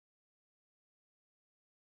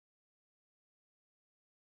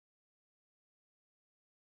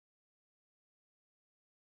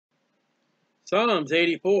Psalms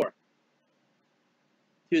 84,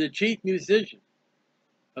 to the chief musician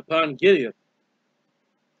upon Gilead,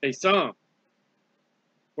 a psalm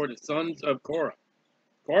for the sons of Korah.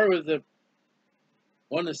 Korah was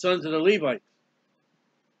one of the sons of the Levites,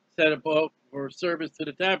 set apart for service to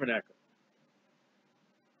the tabernacle.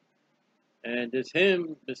 And this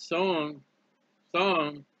hymn, this song,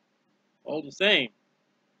 all the same,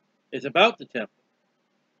 is about the temple.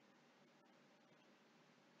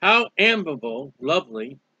 How amiable,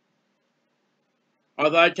 lovely are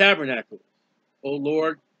thy tabernacles, O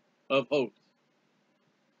Lord of hosts.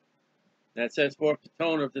 That sets forth the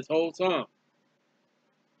tone of this whole song.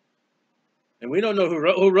 And we don't know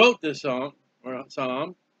who wrote this song or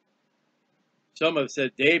psalm. Some have said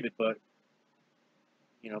David, but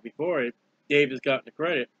before it, David's gotten the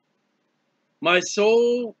credit. My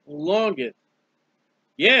soul longeth,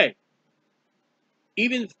 yea,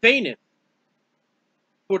 even fainteth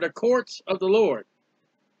for the courts of the Lord.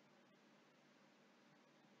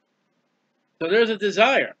 So there's a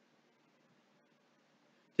desire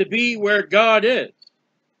to be where God is.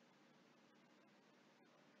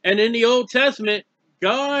 And in the Old Testament,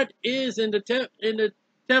 God is in the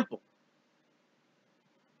temple.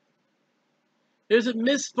 There's a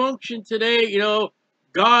misfunction today,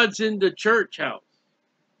 God's in the church house.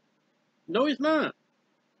 No, he's not.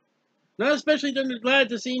 Not especially during the glad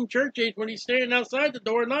to see church age when he's standing outside the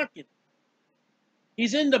door knocking.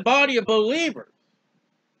 He's in the body of believers.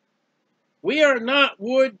 We are not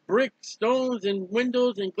wood, brick, stones, and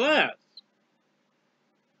windows and glass.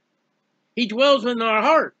 He dwells in our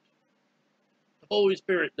heart. The Holy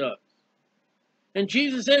Spirit does. And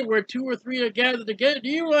Jesus said, where two or three are gathered together,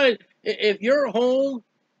 do you realize if you're home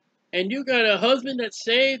and you got a husband that's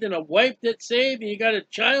saved and a wife that's saved and you got a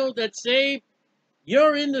child that's saved,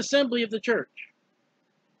 you're in the assembly of the church.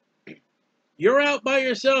 You're out by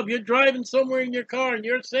yourself. You're driving somewhere in your car and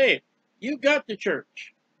you're saved. You got the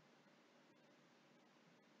church.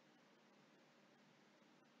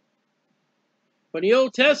 But in the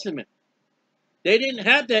Old Testament, they didn't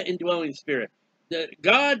have that indwelling spirit.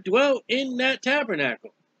 God dwelt in that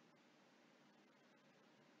tabernacle.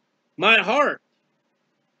 My heart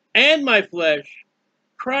and my flesh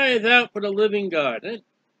crieth out for the living God. And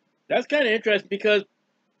that's kind of interesting because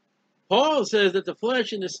Paul says that the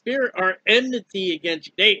flesh and the spirit are enmity against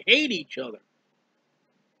you. They hate each other.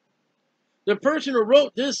 The person who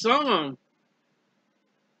wrote this song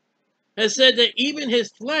has said that even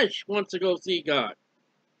his flesh wants to go see God.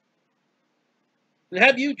 And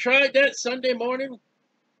have you tried that Sunday morning?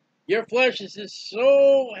 Your flesh is just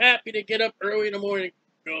so happy to get up early in the morning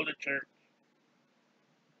and go to church.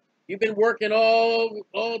 You've been working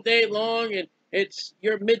all day long and it's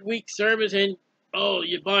your midweek service and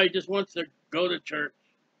your body just wants to go to church.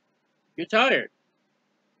 You're tired.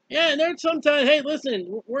 Yeah, and there's sometimes, hey,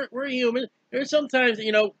 listen, we're human. There's sometimes, we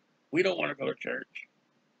don't want to go to church.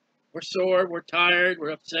 We're sore, we're tired,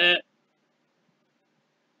 we're upset.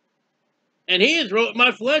 And he has wrote,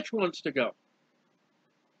 my flesh wants to go.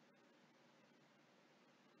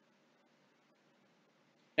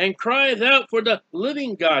 And cries out for the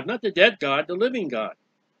living God, not the dead God, the living God.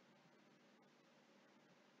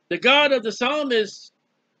 The God of the psalmist,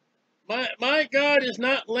 my God is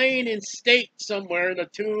not laying in state somewhere in a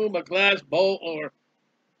tomb, a glass bowl,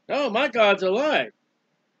 no, my God's alive.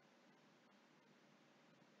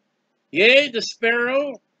 Yea, the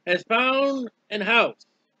sparrow has found an house,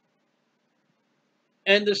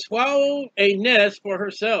 and the swallow a nest for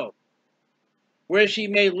herself, where she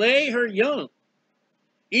may lay her young.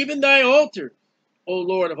 Even thy altars, O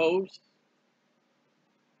Lord of hosts.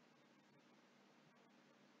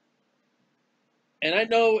 And I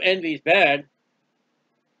know envy's bad,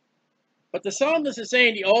 but the psalmist is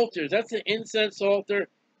saying the altars, that's the incense altar,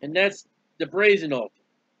 and that's the brazen altar.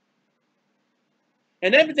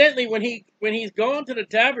 And evidently, when he's gone to the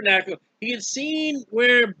tabernacle, he had seen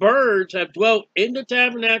where birds have dwelt in the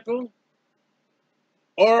tabernacle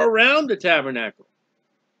or around the tabernacle.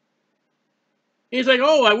 He's like,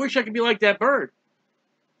 I wish I could be like that bird.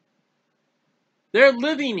 They're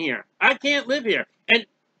living here. I can't live here. And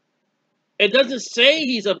it doesn't say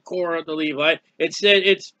he's of Korah the Levite. It said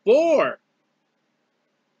it's for.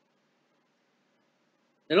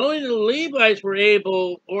 And only the Levites were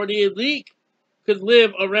able, or the elite, could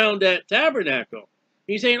live around that tabernacle.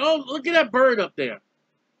 He's saying, look at that bird up there.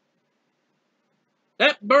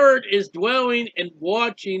 That bird is dwelling and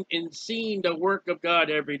watching and seeing the work of God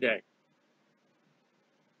every day.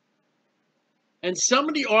 And some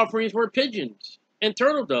of the offerings were pigeons and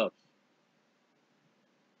turtle doves.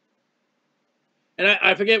 And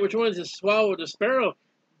I forget which one is the swallow or the sparrow.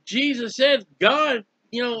 Jesus said, God,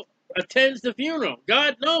 attends the funeral.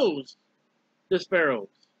 God knows the sparrows.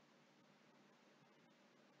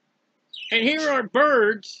 And here are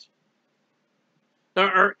birds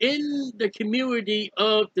that are in the community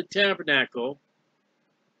of the tabernacle.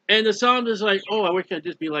 And the psalmist is like, oh, I wish I'd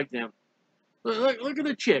just be like them. Look at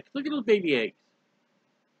the chicks. Look at those baby eggs.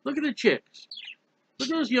 Look at the chicks. Look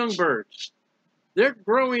at those young birds. They're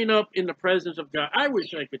growing up in the presence of God. I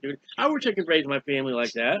wish I could do it. I wish I could raise my family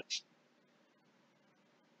like that.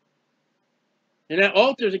 And that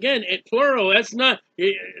altars, again, it's plural. That's not,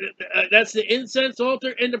 that's the incense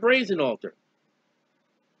altar and the brazen altar.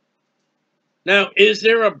 Now, is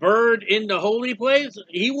there a bird in the holy place?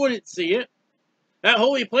 He wouldn't see it. That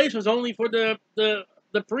holy place was only for the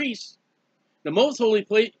priests. The most holy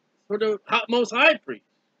place for the most high priest.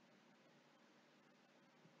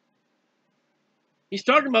 He's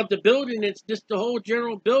talking about the building. It's just the whole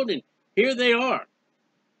general building. Here they are.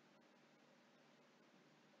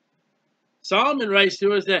 Solomon writes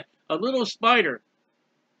to us that a little spider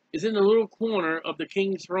is in the little corner of the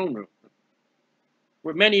king's throne room,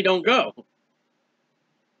 where many don't go.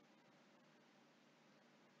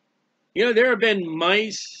 You know, there have been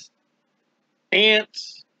mice,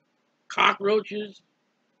 ants, cockroaches.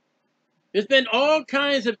 There's been all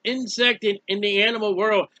kinds of insect in the animal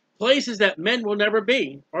world, places that men will never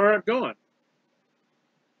be or have gone.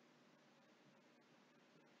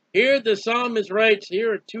 Here the psalmist writes,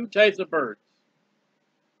 here are two types of birds.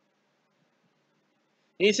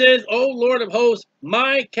 He says, O Lord of hosts,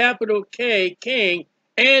 my capital K, King,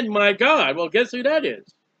 and my God. Well, guess who that is?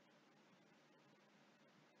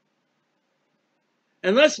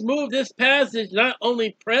 And let's move this passage not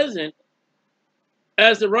only present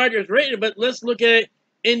as the writer has written, but let's look at it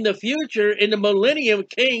in the future, in the millennium,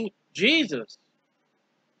 King Jesus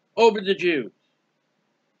over the Jews.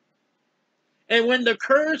 And when the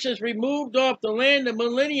curse is removed off the land, the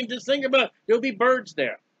millennium, just think about it, there'll be birds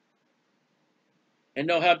there. And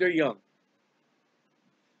they'll have their young.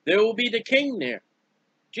 There will be the king there,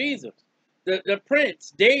 Jesus, the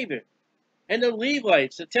prince, David, and the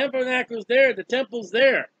Levites. The tabernacle's there, the temple's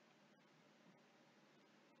there.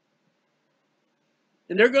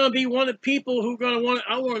 And they're going to be one of the people who are going to want,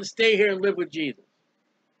 I want to stay here and live with Jesus.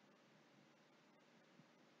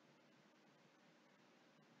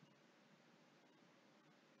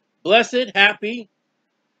 Blessed, happy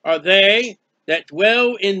are they that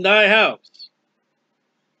dwell in thy house.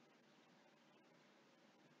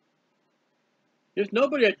 There's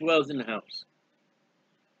nobody that dwells in the house.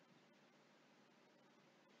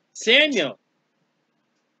 Samuel,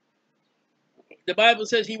 the Bible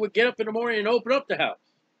says he would get up in the morning and open up the house.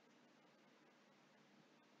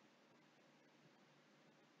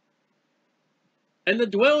 And the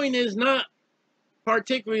dwelling is not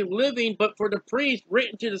particularly living, but for the priest,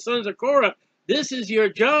 written to the sons of Korah, this is your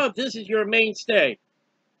job, this is your mainstay.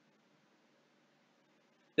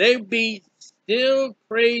 They be still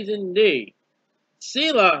praising thee.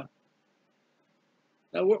 Selah.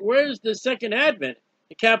 Now, where's the second advent?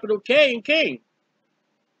 The capital K and King.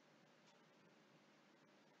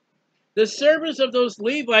 The servants of those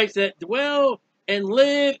Levites that dwell and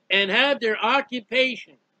live and have their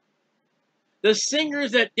occupation. The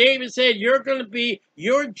singers that David said,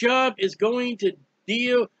 your job is going to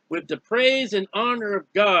deal with the praise and honor of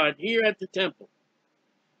God here at the temple.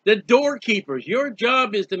 The doorkeepers, your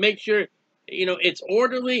job is to make sure, it's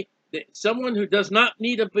orderly. That someone who does not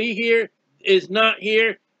need to be here is not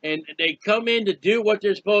here, and they come in to do what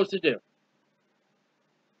they're supposed to do.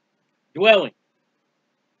 Dwelling.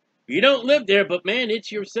 You don't live there, but man, it's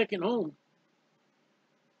your second home.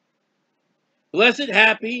 Blessed,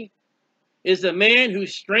 happy is the man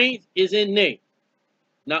whose strength is in thee.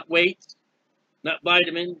 Not weights, not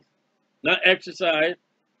vitamins, not exercise,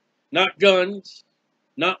 not guns,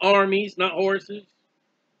 not armies, not horses.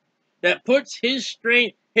 That puts his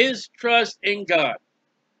strength, his trust in God.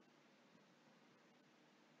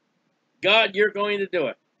 God, you're going to do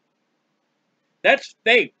it. That's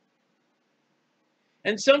faith.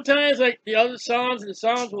 And sometimes, like the other Psalms,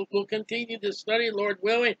 we'll continue to study, Lord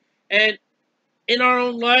willing. And in our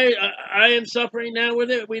own life, I am suffering now with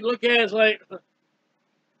it. We look at it as like,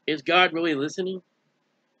 is God really listening?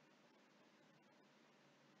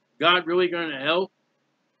 God really going to help?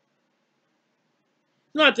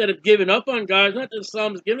 It's not that I've given up on God. It's not that the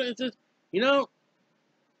Psalms given. It's just,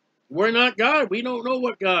 we're not God. We don't know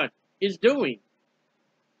what God is doing.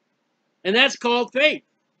 And that's called faith.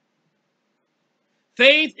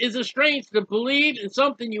 Faith is a strength to believe in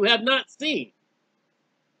something you have not seen.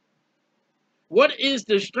 What is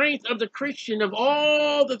the strength of the Christian of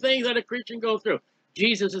all the things that a Christian goes through?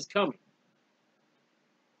 Jesus is coming.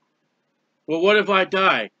 Well, what if I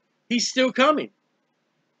die? He's still coming.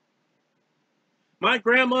 My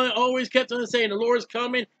grandma always kept on saying, the Lord's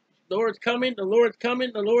coming, the Lord's coming, the Lord's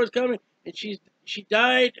coming, the Lord's coming. And she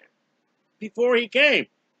died before he came.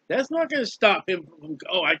 That's not going to stop him from,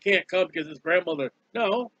 oh, I can't come because his grandmother.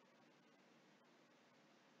 No.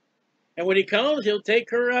 And when he comes, he'll take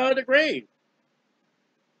her out of the grave.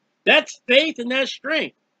 That's faith and that's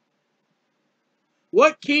strength.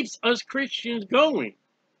 What keeps us Christians going?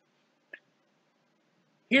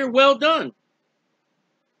 Here, well done.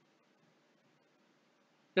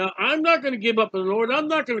 Now, I'm not going to give up on the Lord. I'm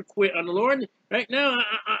not going to quit on the Lord. Right now,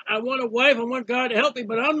 I want a wife. I want God to help me,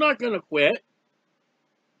 but I'm not going to quit.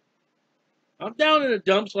 I'm down in the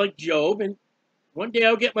dumps like Job, and one day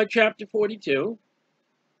I'll get my chapter 42.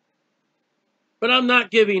 But I'm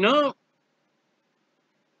not giving up.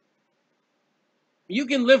 You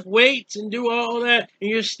can lift weights and do all that, and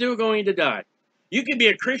you're still going to die. You can be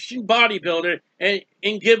a Christian bodybuilder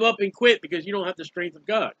and give up and quit because you don't have the strength of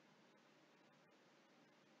God.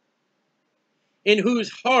 In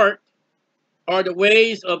whose heart are the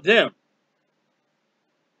ways of them.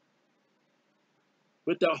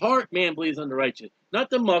 With the heart, man believes unto righteousness. Not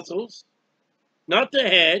the muscles, not the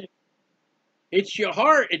head. It's your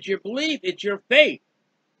heart, it's your belief, it's your faith.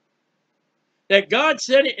 That God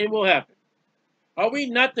said it, it will happen. Are we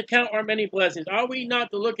not to count our many blessings? Are we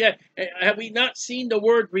not to look at, have we not seen the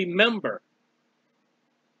word remember?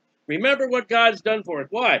 Remember what God's done for us.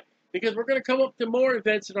 Why? Because we're going to come up to more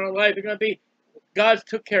events in our life. They're going to be, God's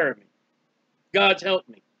took care of me. God's helped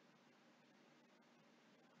me.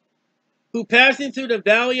 Who passing through the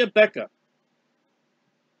valley of Becca.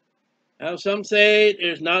 Now, some say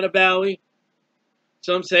there's not a valley.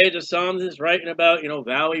 Some say the psalmist is writing about,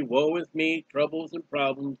 valley, woe is me, troubles and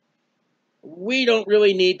problems. We don't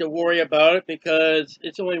really need to worry about it because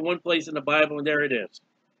it's only one place in the Bible, and there it is.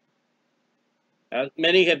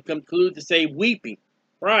 Many have concluded to say weeping,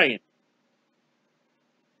 crying.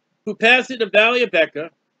 Who passed through the valley of Becca,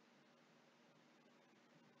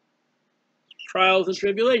 trials and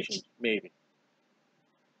tribulations, maybe.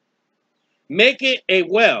 Make it a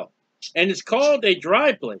well. And it's called a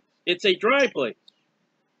dry place. It's a dry place.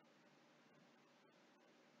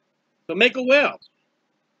 So make a well.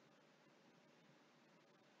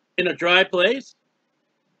 In a dry place.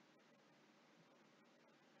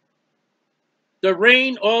 The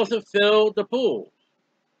rain also filled the pools.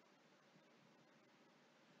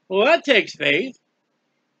 Well, that takes faith.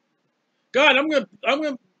 God, I'm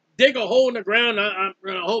gonna dig a hole in the ground. I'm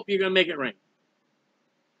gonna hope you're gonna make it rain.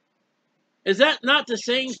 Is that not the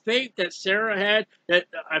same faith that Sarah had? That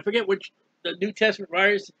I forget which the New Testament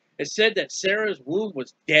writers. It said that Sarah's womb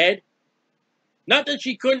was dead. Not that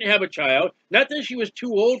she couldn't have a child. Not that she was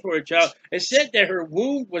too old for a child. It said that her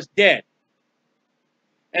womb was dead.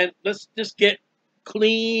 And let's just get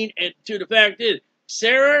clean and to the fact is,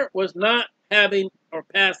 Sarah was not having or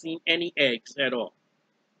passing any eggs at all.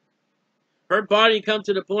 Her body comes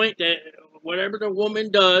to the point that whatever the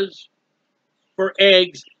woman does for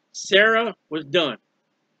eggs, Sarah was done.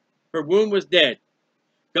 Her womb was dead.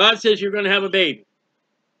 God says you're going to have a baby.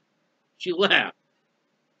 She laughed.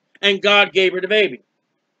 And God gave her the baby.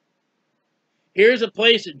 Here's a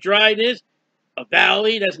place of dryness, a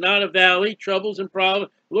valley that's not a valley, troubles and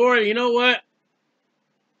problems. Lord, you know what?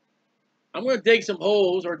 I'm going to dig some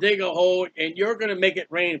holes or dig a hole, and you're going to make it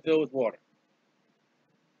rain and fill with water.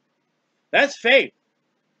 That's faith.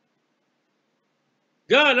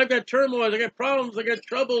 God, I got turmoil, I got problems, I got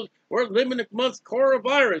troubles. We're living amongst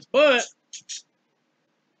coronavirus, but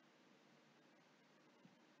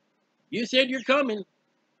you said you're coming.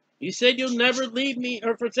 You said you'll never leave me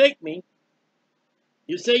or forsake me.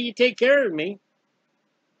 You say you take care of me.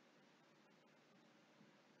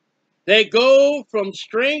 They go from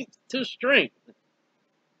strength to strength.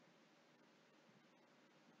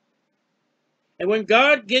 And when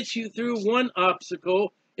God gets you through one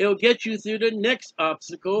obstacle, it'll get you through the next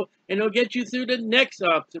obstacle, and it'll get you through the next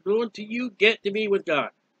obstacle until you get to be with God.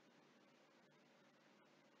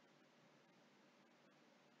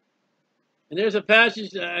 And there's a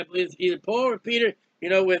passage, I believe it's either Paul or Peter,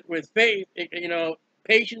 with faith,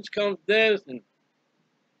 patience comes this, and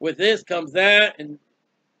with this comes that, and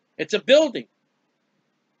it's a building.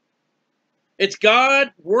 It's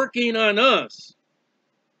God working on us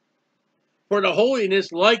for the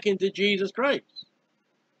holiness likened to Jesus Christ.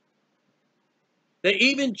 That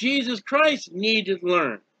even Jesus Christ needed to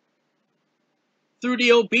learn through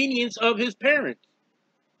the obedience of his parents.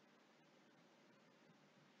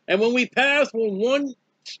 And when we pass from one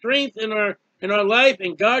strength in our life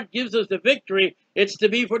and God gives us the victory, it's to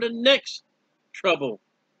be for the next trouble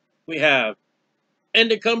we have and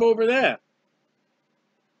to come over that.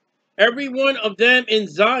 Every one of them in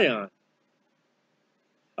Zion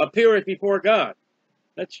appeareth before God.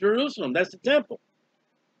 That's Jerusalem. That's the temple.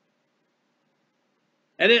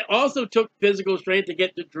 And it also took physical strength to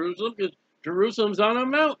get to Jerusalem because Jerusalem's on a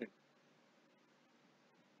mountain.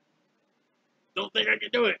 Don't think I can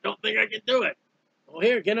do it. Don't think I can do it. Well,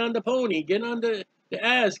 here, get on the pony. Get on the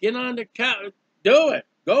ass. Get on the cow. Do it.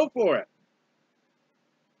 Go for it.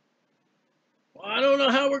 Well, I don't know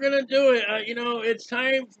how we're going to do it. It's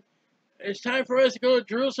time. It's time for us to go to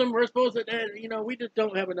Jerusalem. We're supposed to, we just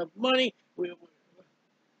don't have enough money.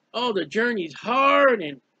 The journey's hard,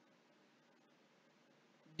 and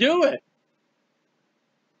do it.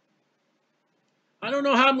 I don't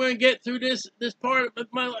know how I'm going to get through this part of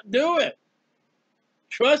my life. Do it.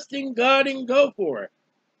 Trust in God and go for it.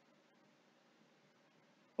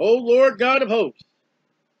 Oh, Lord God of hosts,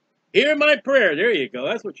 hear my prayer. There you go.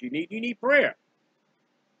 That's what you need. You need prayer.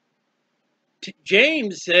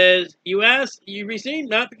 James says, you ask, you receive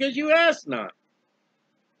not because you ask not.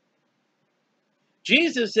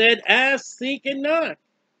 Jesus said, ask, seek, and knock.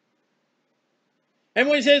 And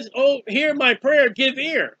when he says, oh, hear my prayer, give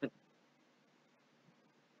ear.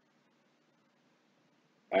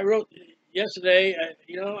 I wrote yesterday,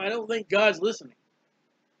 I don't think God's listening.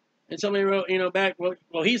 And somebody wrote, back, well,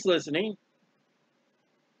 he's listening.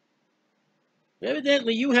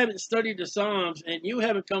 Evidently, you haven't studied the Psalms, and you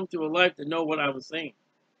haven't come to a life to know what I was saying.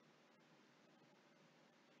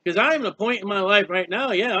 Because I'm at a point in my life right now,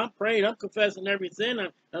 I'm praying, I'm confessing every sin.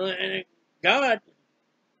 And God,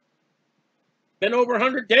 been over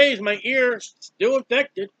 100 days, my ear's still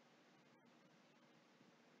infected.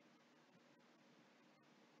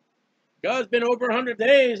 God's been over 100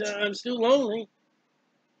 days, I'm still lonely.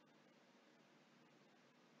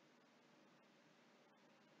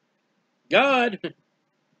 God,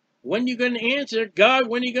 when you going to answer? God,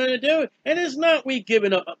 when are you going to do it? And it's not we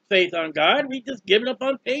giving up faith on God. We just giving up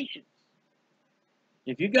on patience.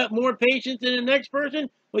 If you got more patience than the next person,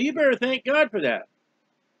 well, you better thank God for that.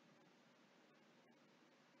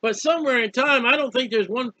 But somewhere in time, I don't think there's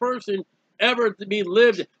one person ever to be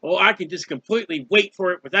lived, oh, I can just completely wait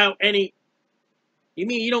for it without any. You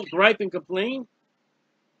mean you don't gripe and complain?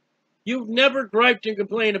 You've never griped and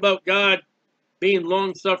complained about God being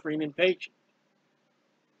long-suffering and patient.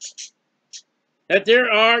 That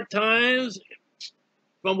there are times,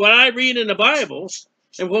 from what I read in the Bible,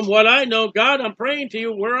 and from what I know, God, I'm praying to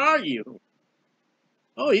you, where are you?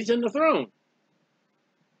 Oh, he's in the throne.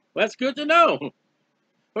 Well, that's good to know.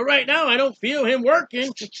 But right now, I don't feel him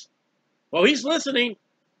working. Well, he's listening.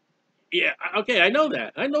 Yeah, okay, I know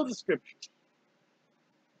that. I know the scripture.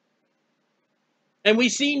 And we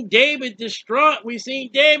seen David distraught. We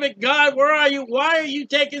seen David, God, where are you? Why are you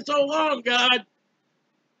taking so long, God?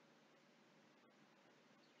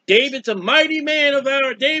 David's a mighty man of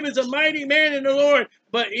our. David's a mighty man in the Lord.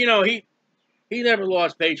 But, he never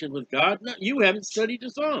lost patience with God. No, you haven't studied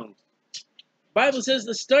the Psalms. The Bible says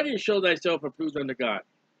to study and show thyself approved unto God.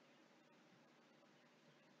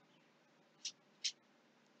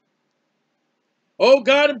 O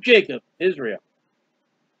God of Jacob, Israel.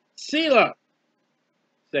 Selah.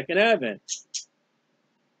 Second Advent.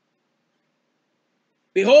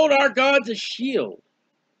 Behold, our God's a shield.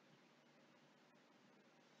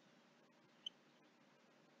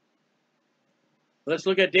 Let's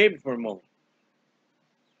look at David for a moment.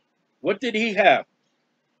 What did he have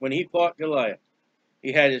when he fought Goliath?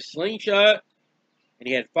 He had his slingshot, and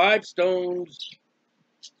he had 5 stones,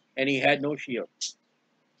 and he had no shield.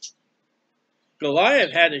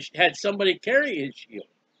 Goliath had somebody carry his shield.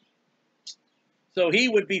 So he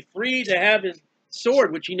would be free to have his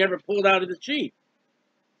sword, which he never pulled out of the sheath.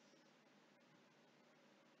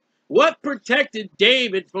 What protected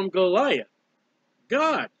David from Goliath?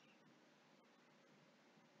 God.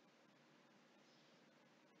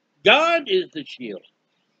 God is the shield.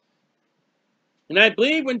 And I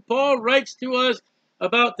believe when Paul writes to us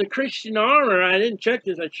about the Christian armor, I didn't check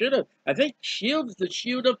this, I should have. I think shield is the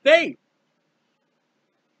shield of faith.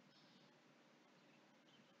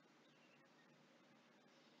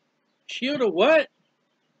 Shield of what?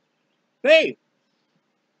 Faith.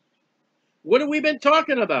 What have we been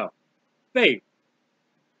talking about? Faith.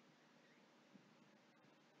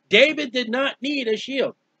 David did not need a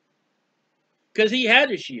shield because he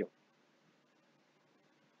had a shield.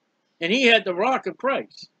 And he had the rock of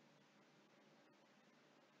Christ.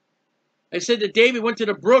 I said that David went to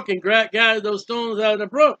the brook and gathered those stones out of the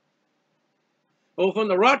brook. Well, from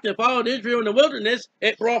the rock that followed Israel in the wilderness,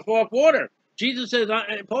 it brought forth water. Jesus says,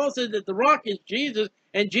 and Paul says that the rock is Jesus,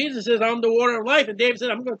 and Jesus says, I'm the water of life. And David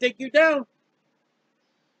said, I'm going to take you down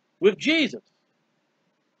with Jesus.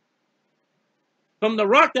 From the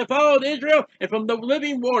rock that followed Israel and from the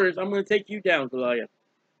living waters, I'm going to take you down, Goliath.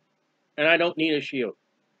 And I don't need a shield.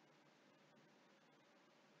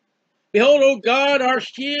 Behold, O God, our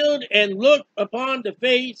shield, and look upon the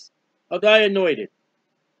face of thy anointed.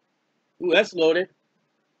 Ooh, that's loaded.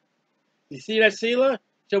 You see that, Selah?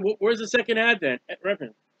 So where's the second advent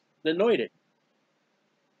reference? The anointed.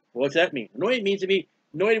 What's that mean? Anointed means to be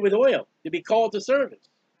anointed with oil, to be called to service.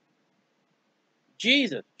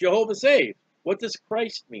 Jesus, Jehovah saves. What does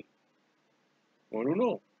Christ mean? I don't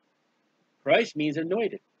know. Christ means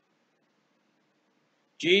anointed.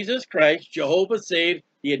 Jesus Christ, Jehovah saves,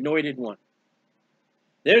 the anointed one.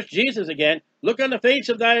 There's Jesus again. Look on the face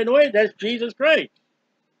of thy anointed. That's Jesus Christ.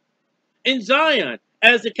 In Zion,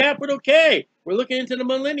 as the capital K. We're looking into the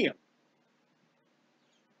millennium.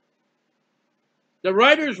 The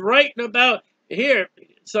writer's writing about here,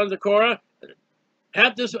 sons of Korah,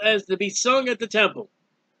 have this as to be sung at the temple.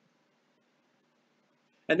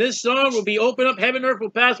 And this song will be open up, heaven and earth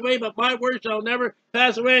will pass away, but my word shall never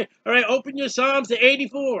pass away. All right, open your Psalms to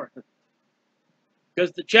 84.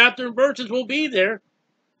 Because the chapter and verses will be there.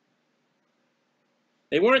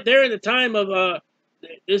 They weren't there in the time of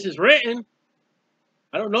this is written.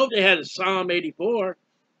 I don't know if they had a Psalm 84.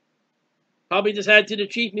 Probably just had to the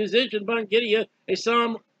chief musician, but get you a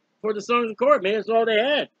psalm for the songs of court, man. That's all they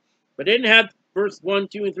had. But they didn't have verse 1,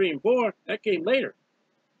 2, and 3, and 4. That came later.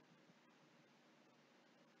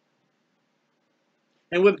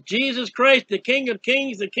 And with Jesus Christ, the King of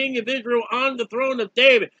Kings, the King of Israel, on the throne of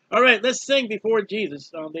David. All right, let's sing before Jesus,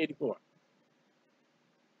 Psalm 84.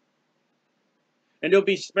 And there'll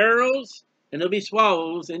be sparrows, and there'll be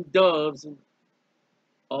swallows, and doves, and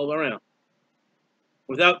all around.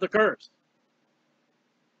 Without the curse.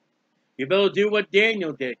 You better do what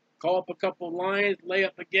Daniel did. Call up a couple of lions, lay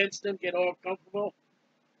up against them, get all comfortable.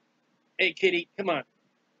 Hey, kitty, come on.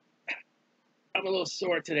 I'm a little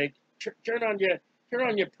sore today. Turn on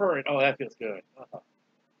your purring. Oh, that feels good.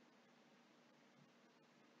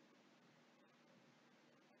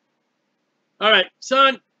 All right,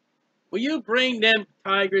 son, will you bring them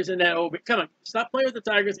tigers and that over? Come on, stop playing with the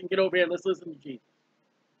tigers and get over here and let's listen to Jesus.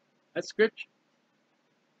 That's scripture.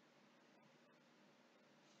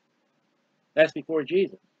 That's before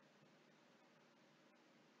Jesus.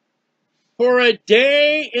 For a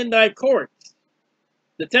day in thy courts,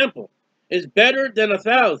 the temple, is better than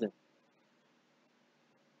 1,000.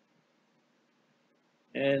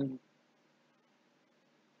 And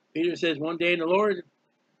Peter says, one day in the Lord,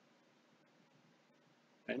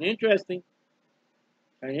 kind of interesting.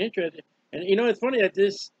 Kind of interesting. And you know, it's funny that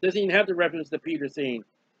this doesn't even have the reference to Peter saying,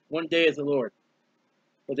 one day is the Lord.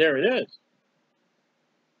 But there it is.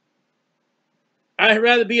 I'd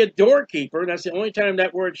rather be a doorkeeper, and that's the only time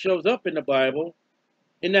that word shows up in the Bible,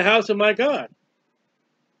 in the house of my God.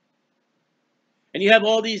 And you have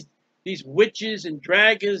all these witches and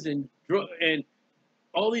dragons and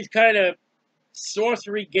all these kind of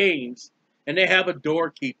sorcery games, and they have a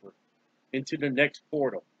doorkeeper into the next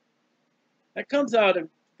portal. That comes out of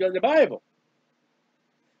the Bible.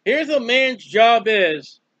 Here's a man's job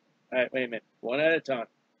is. All right, wait a minute. One at a time.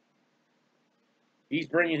 He's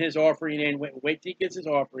bringing his offering in. Wait till he gets his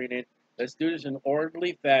offering in. Let's do this in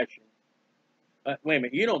orderly fashion. Wait a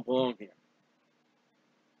minute. You don't belong here.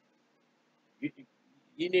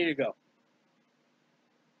 You need to go.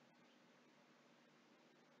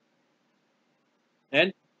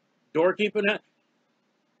 And doorkeeping.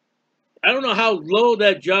 I don't know how low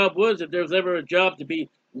that job was, if there was ever a job to be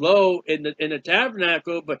low in the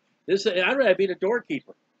tabernacle, but this I'd rather be the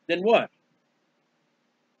doorkeeper. Then what?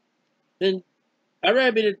 Then I'd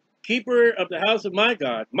rather be the keeper of the house of my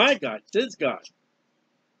God, his God,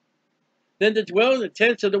 than to dwell in the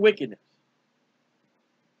tents of the wickedness.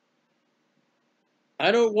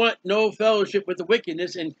 I don't want no fellowship with the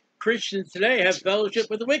wickedness, and Christians today have fellowship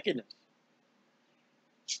with the wickedness.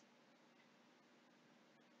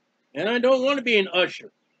 And I don't want to be an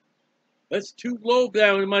usher. That's too low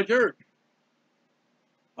down in my church.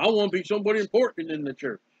 I want to be somebody important in the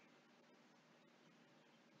church.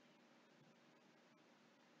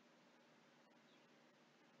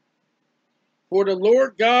 For the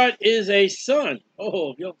Lord God is a sun.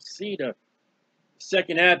 Oh, you'll see the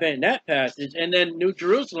second advent in that passage. And then New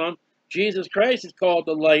Jerusalem, Jesus Christ is called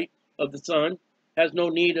the light of the sun, has no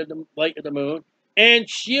need of the light of the moon. And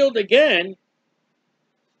shield again,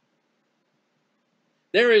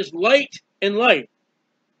 there is light and light.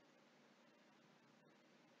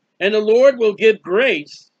 And the Lord will give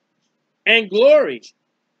grace and glory.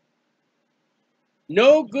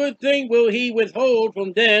 No good thing will he withhold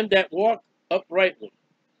from them that walk uprightly.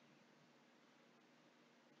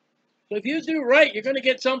 So if you do right, you're going to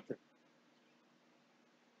get something.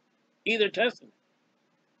 either testament.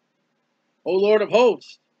 O Lord of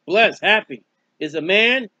hosts, blessed, happy is a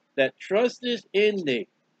man that trusteth in thee.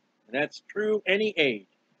 And that's true any age,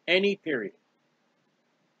 any period.